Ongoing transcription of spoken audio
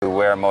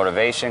where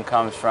motivation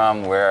comes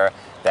from, where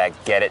that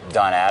get it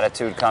done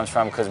attitude comes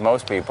from, because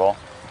most people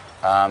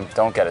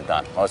don't get it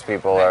done. Most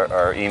people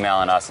are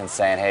emailing us and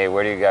saying, hey,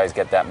 where do you guys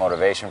get that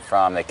motivation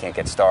from? They can't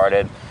get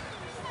started.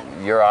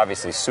 You're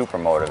obviously super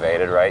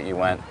motivated, right? You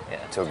went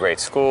to a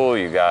great school,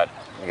 you got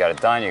it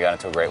done, you got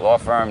into a great law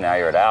firm, now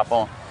you're at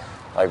Apple.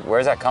 Like, where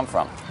does that come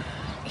from?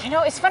 You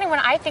know, it's funny, when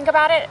I think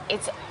about it,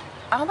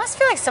 I almost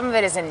feel like some of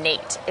it is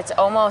innate. It's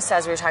almost,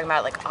 as we were talking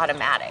about, like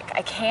automatic.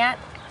 I can't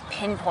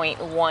pinpoint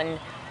one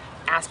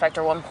aspect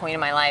or one point in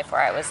my life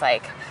where I was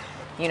like,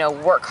 you know,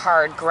 work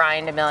hard,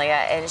 grind,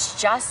 Amelia. And it's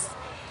just,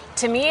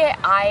 to me,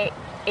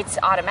 it's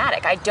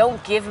automatic. I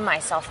don't give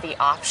myself the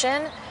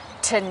option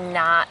to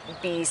not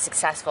be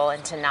successful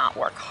and to not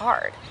work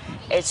hard.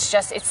 It's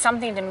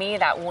something to me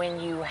that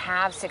when you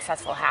have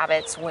successful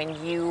habits,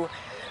 when you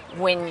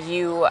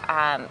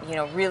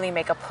really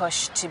make a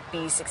push to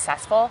be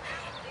successful,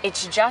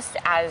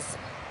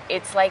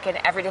 it's like an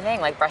everyday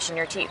thing, like brushing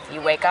your teeth. You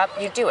wake up,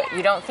 you do it.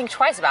 You don't think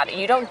twice about it.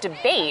 You don't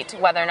debate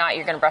whether or not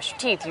you're going to brush your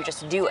teeth. You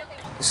just do it.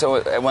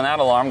 So when that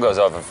alarm goes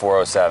off at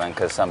 4:07,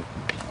 because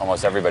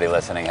almost everybody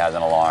listening has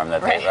an alarm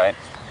that right.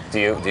 Do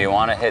you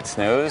want to hit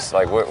snooze?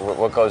 Like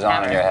what goes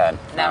on in your head?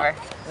 Never.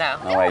 No.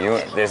 No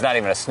way. There's not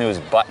even a snooze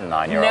button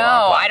on your alarm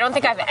No, clock. I don't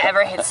think I've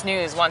ever hit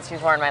snooze once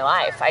before in my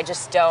life. I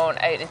just don't.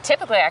 I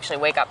typically actually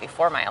wake up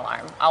before my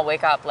alarm. I'll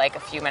wake up like a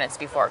few minutes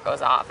before it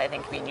goes off. I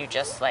think when you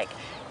just like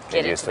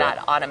get into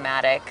that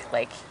automatic,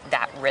 like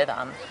that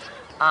rhythm.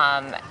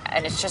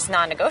 And it's just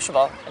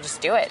non-negotiable. I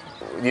just do it.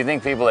 Do you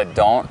think people that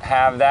don't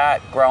have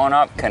that growing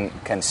up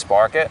can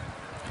spark it?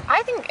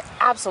 I think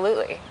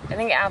absolutely.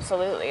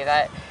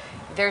 That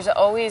there's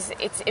always,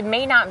 it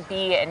may not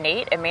be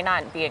innate, it may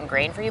not be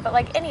ingrained for you, but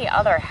like any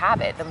other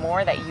habit, the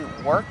more that you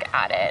work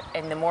at it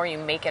and the more you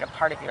make it a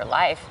part of your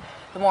life,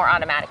 the more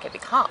automatic it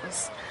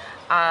becomes.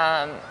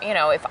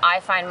 If I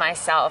find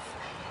myself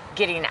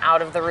getting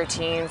out of the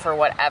routine for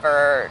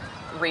whatever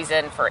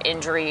reason, for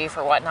injury,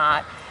 for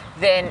whatnot,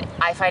 then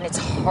I find it's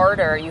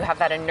harder. You have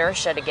that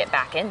inertia to get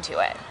back into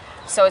it.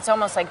 So it's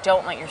almost like,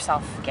 don't let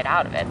yourself get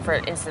out of it. For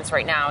instance,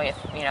 right now,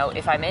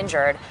 if I'm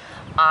injured,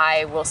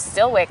 I will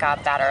still wake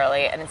up that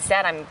early, and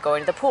instead I'm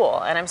going to the pool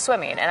and I'm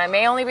swimming, and I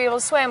may only be able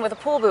to swim with a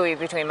pool buoy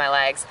between my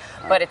legs,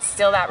 but it's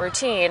still that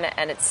routine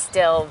and it's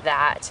still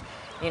that,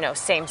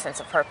 same sense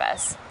of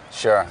purpose.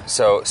 Sure.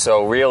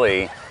 So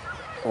really,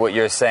 what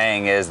you're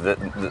saying is that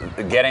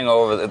getting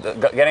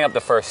up the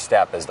first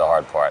step is the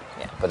hard part.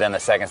 Yeah. But then the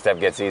second step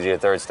gets easier,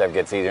 the third step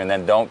gets easier, and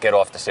then don't get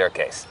off the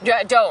staircase.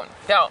 Don't.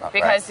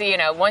 Because,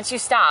 once you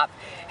stop,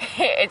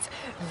 it's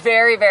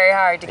very, very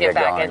hard to get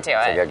back into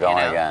it. To get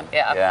going again.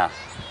 Yeah.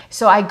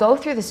 So I go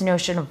through this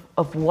notion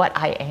of what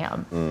I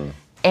am.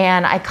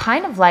 And I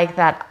kind of like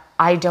that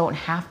I don't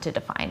have to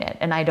define it,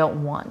 and I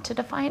don't want to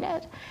define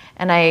it.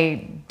 And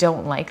I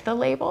don't like the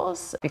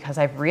labels, because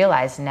I've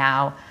realized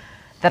now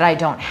that I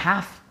don't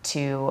have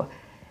to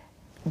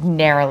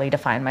narrowly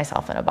define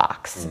myself in a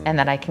box, and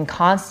that I can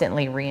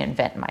constantly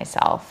reinvent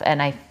myself.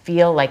 And I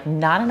feel like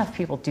not enough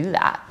people do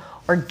that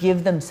or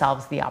give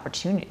themselves the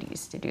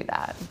opportunities to do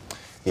that.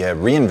 Yeah,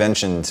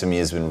 reinvention to me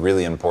has been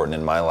really important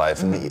in my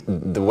life. And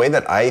the way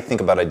that I think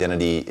about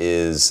identity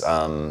is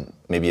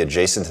maybe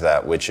adjacent to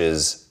that, which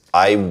is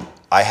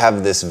I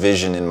have this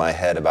vision in my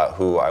head about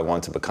who I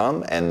want to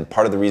become, and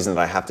part of the reason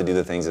that I have to do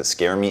the things that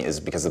scare me is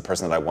because the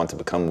person that I want to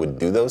become would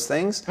do those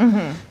things.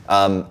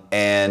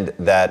 And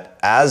that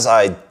as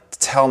I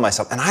tell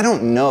myself, and I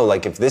don't know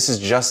like if this is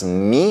just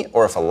me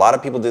or if a lot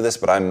of people do this,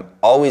 but I'm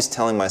always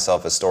telling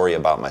myself a story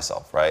about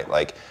myself, right?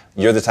 Like,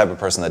 you're the type of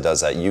person that does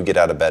that. You get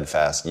out of bed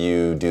fast,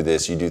 you do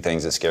this, you do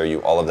things that scare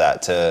you, all of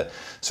that, to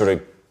sort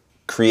of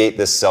create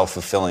this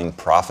self-fulfilling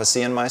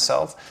prophecy in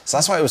myself. So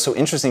that's why it was so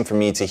interesting for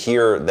me to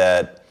hear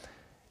that,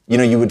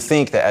 you would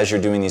think that as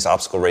you're doing these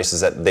obstacle races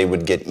that they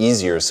would get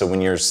easier. So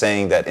when you're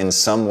saying that in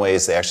some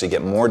ways they actually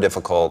get more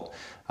difficult,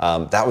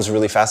 that was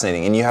really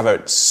fascinating. And you have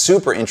a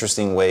super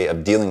interesting way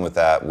of dealing with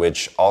that,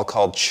 which I'll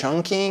call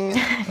chunking.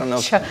 I don't know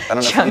if you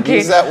can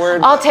use that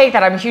word. I'll take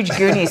that. I'm a huge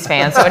Goonies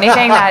fan, so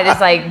anything that is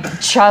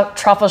like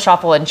truffle,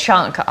 shuffle, and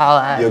chunk,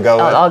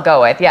 I'll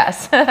go with,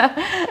 yes.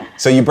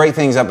 So you break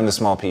things up into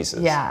small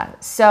pieces. Yeah.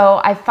 So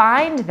I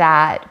find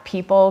that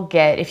people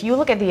if you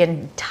look at the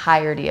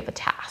entirety of a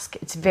task,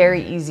 it's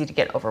very easy to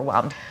get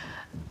overwhelmed.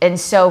 And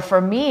so for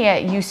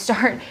me, you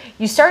start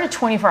a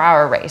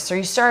 24-hour race, or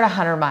you start a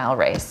 100-mile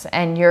race,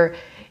 and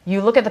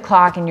you look at the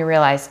clock and you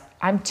realize,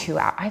 I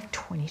have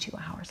 22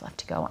 hours left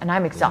to go, and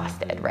I'm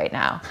exhausted right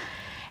now.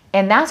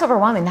 And that's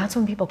overwhelming. That's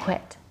when people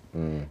quit.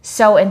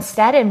 So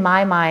instead, in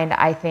my mind,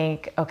 I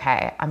think,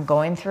 okay, if I'm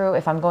going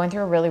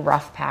through a really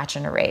rough patch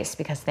in a race,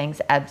 because things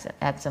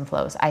ebbs and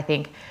flows, I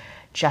think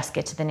just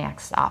get to the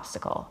next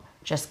obstacle.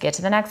 Just get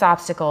to the next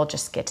obstacle,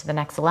 just get to the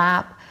next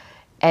lap,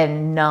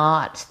 and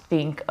not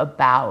think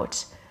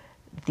about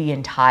the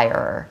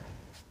entire,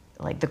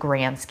 like the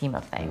grand scheme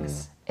of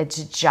things.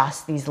 It's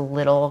just these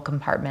little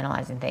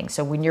compartmentalizing things.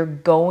 So when you're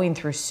going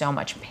through so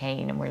much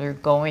pain and when you're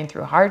going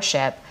through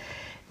hardship,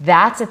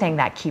 that's the thing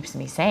that keeps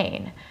me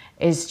sane,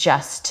 is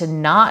just to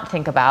not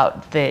think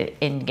about the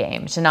end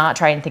game, to not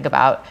try and think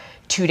about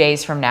 2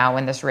 days from now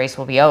when this race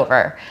will be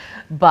over,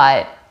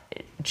 but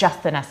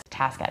just the next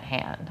task at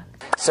hand.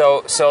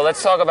 So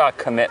let's talk about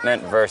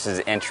commitment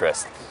versus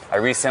interest. I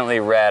recently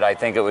read, I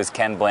think it was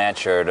Ken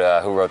Blanchard,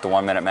 who wrote The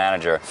 1 Minute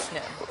Manager.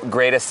 Yeah.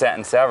 Greatest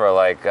sentence ever.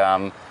 Like,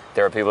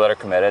 there are people that are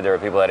committed, there are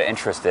people that are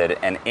interested,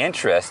 and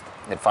interest,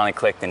 it finally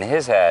clicked in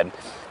his head,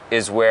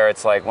 is where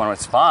it's like when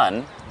it's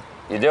fun,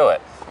 you do it.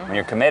 Mm-hmm. When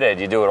you're committed,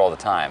 you do it all the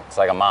time. It's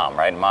like a mom,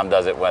 right? Mom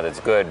does it whether it's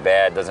good,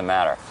 bad, doesn't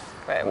matter.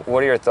 Right.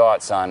 What are your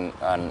thoughts on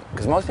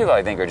because most people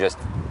I think they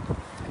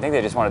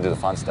just want to do the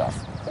fun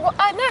stuff. Well,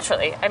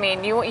 naturally. I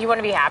mean, you want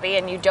to be happy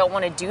and you don't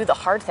want to do the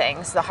hard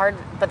things.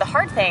 But the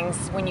hard things,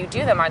 when you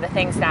do them, are the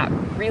things that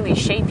really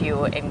shape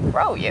you and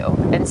grow you.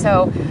 And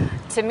so,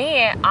 to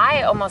me,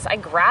 I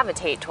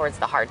gravitate towards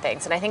the hard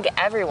things. And I think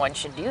everyone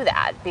should do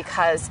that,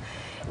 because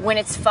when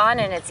it's fun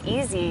and it's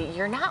easy,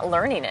 you're not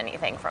learning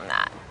anything from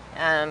that.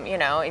 And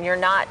you're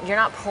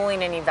not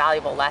pulling any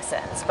valuable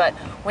lessons. But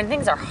when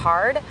things are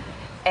hard,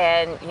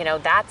 and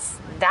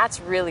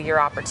that's really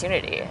your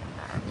opportunity.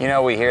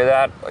 We hear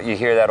that. You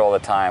hear that all the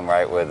time,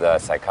 right,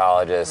 with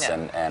psychologists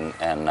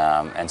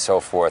and so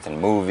forth, and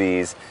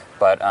movies.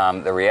 But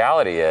the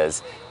reality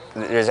is,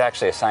 there's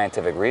actually a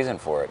scientific reason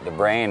for it. The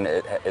brain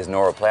is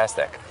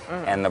neuroplastic,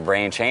 and the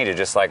brain changes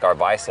just like our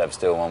biceps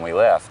do when we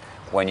lift.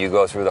 When you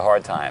go through the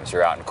hard times,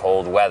 you're out in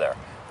cold weather,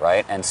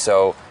 right? And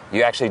so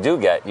you actually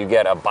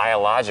get a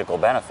biological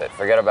benefit.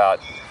 Forget about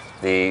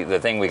the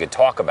thing we could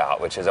talk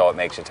about, which is, it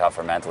makes you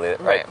tougher mentally.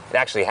 Right? It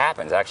actually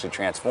happens. It actually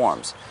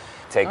transforms.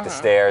 Take the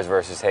stairs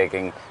versus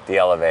taking the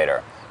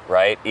elevator,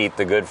 right? Eat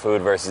the good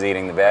food versus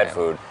eating the bad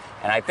food.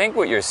 And I think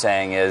what you're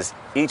saying is,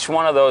 each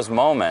one of those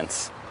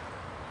moments,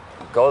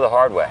 go the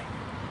hard way.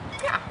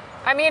 Yeah.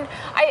 I mean,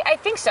 I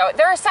think so.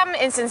 There are some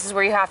instances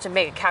where you have to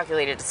make a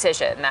calculated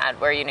decision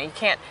where you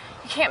can't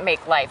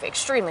make life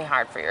extremely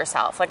hard for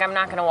yourself. Like, I'm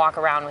not going to walk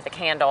around with a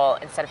candle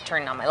instead of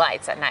turning on my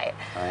lights at night.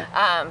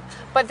 Right.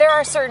 But there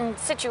are certain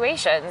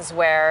situations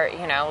where,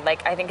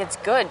 I think it's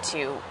good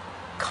to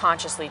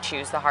consciously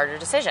choose the harder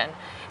decision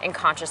and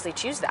consciously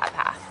choose that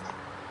path.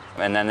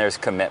 And then there's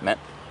commitment.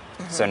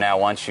 Mm-hmm. So now,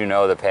 once you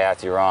know the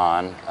path you're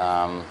on,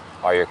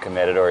 are you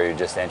committed or are you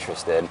just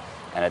interested?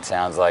 And it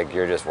sounds like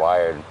you're just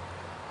wired.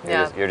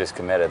 You're just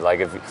committed.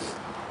 Like, if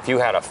you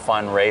had a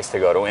fun race to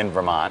go to in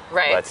Vermont,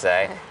 let's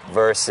say,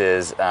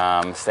 versus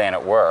staying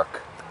at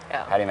work,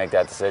 how do you make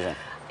that decision?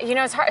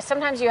 It's hard.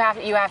 Sometimes you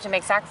have to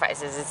make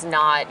sacrifices. It's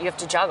not, you have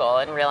to juggle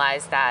and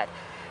realize that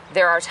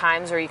there are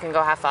times where you can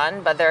go have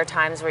fun, but there are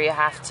times where you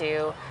have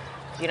to,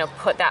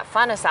 put that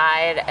fun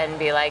aside and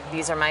be like,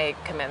 these are my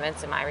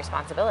commitments and my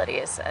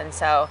responsibilities. And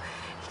so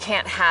you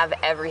can't have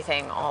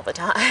everything all the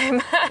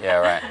time. Yeah,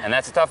 right. And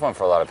that's a tough one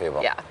for a lot of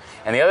people. Yeah.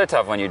 And the other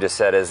tough one you just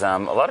said is, a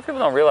lot of people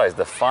don't realize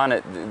the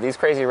fun, these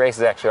crazy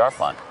races actually are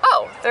fun.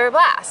 Oh, they're a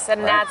blast.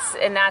 And that's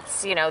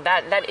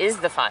that is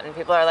the fun.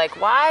 People are like,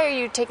 why are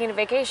you taking a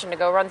vacation to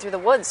go run through the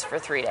woods for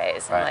 3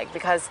 days? Right. I'm like,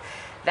 because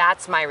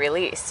that's my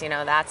release,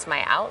 that's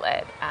my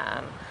outlet.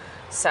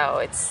 So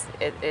it's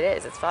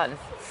fun.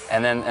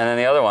 And then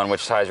the other one,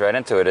 which ties right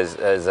into it, is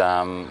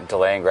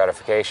delaying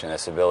gratification.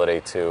 This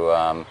ability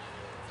to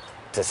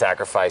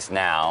sacrifice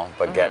now,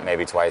 but get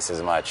maybe twice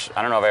as much.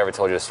 I don't know if I ever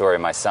told you the story.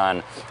 My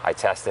son, I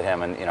tested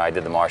him, and I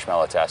did the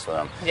marshmallow test with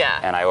him. Yeah.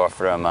 And I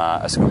offered him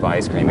a scoop of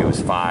ice cream. He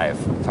was five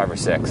or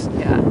six.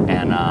 Yeah.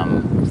 And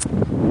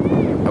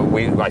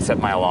I set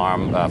my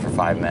alarm for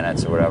 5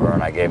 minutes or whatever,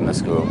 and I gave him the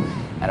scoop.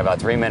 And about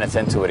 3 minutes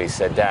into it, he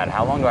said, "Dad,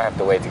 how long do I have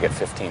to wait to get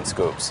 15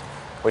 scoops?"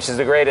 Which is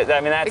the greatest.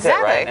 I mean, that's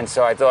exactly. it, right? And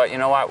so I thought, you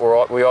know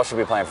what? We all should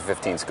be playing for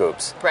 15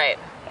 scoops. Right.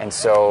 And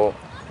so,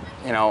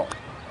 what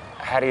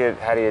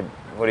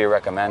do you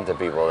recommend to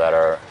people that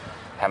are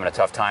having a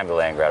tough time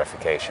delaying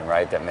gratification,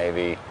 right? That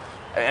maybe,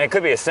 and it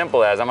could be as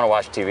simple as, I'm going to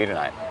watch TV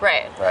tonight.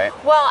 Right. Right.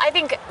 Well, I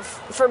think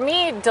for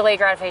me, delayed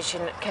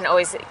gratification can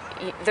always,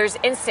 there's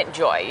instant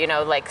joy,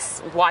 like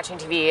watching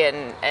TV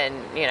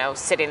and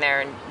sitting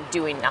there and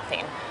doing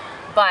nothing.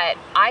 But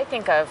I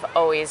think of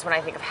always, when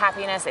I think of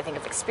happiness, I think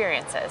of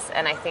experiences.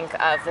 And I think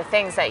of the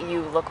things that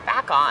you look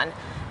back on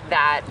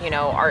that,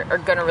 are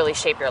going to really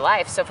shape your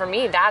life. So for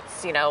me,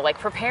 that's, like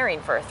preparing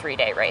for a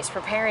 3-day race,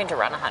 preparing to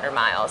run 100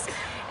 miles.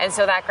 And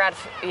so that,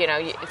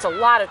 it's a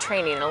lot of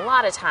training and a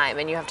lot of time,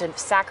 and you have to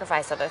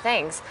sacrifice other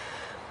things.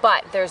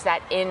 But there's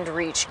that end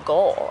reach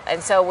goal.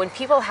 And so when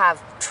people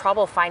have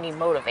trouble finding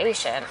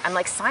motivation, I'm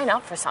like, sign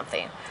up for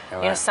something.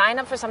 Right. Sign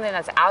up for something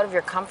that's out of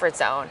your comfort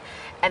zone,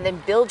 and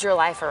then build your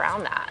life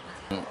around that.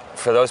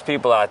 For those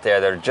people out there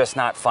that are just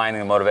not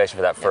finding the motivation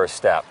for that first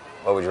step,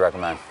 what would you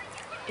recommend?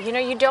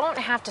 You don't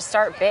have to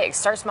start big.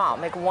 Start small.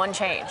 Make one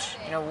change.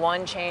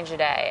 One change a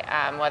day.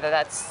 Whether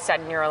that's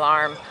setting your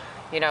alarm,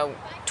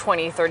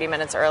 20, 30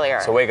 minutes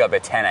earlier. So wake up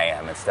at 10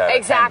 a.m. instead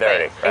of 10:30.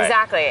 Right?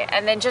 Exactly.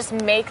 And then just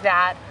make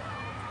that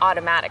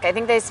automatic. I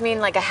think they just mean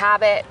like a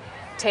habit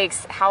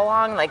takes how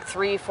long? Like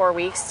 3-4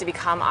 weeks to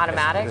become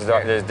automatic?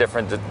 There's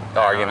different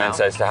arguments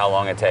as to how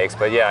long it takes,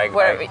 but yeah,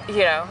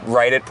 I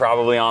write it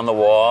probably on the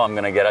wall. I'm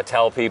going to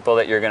tell people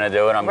that you're going to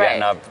do it. I'm Right.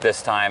 getting up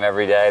this time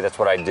every day. That's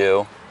what I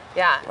do.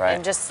 Yeah, Right.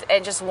 and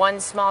just one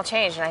small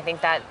change, and I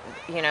think that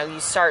you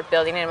start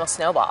building it and it will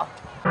snowball.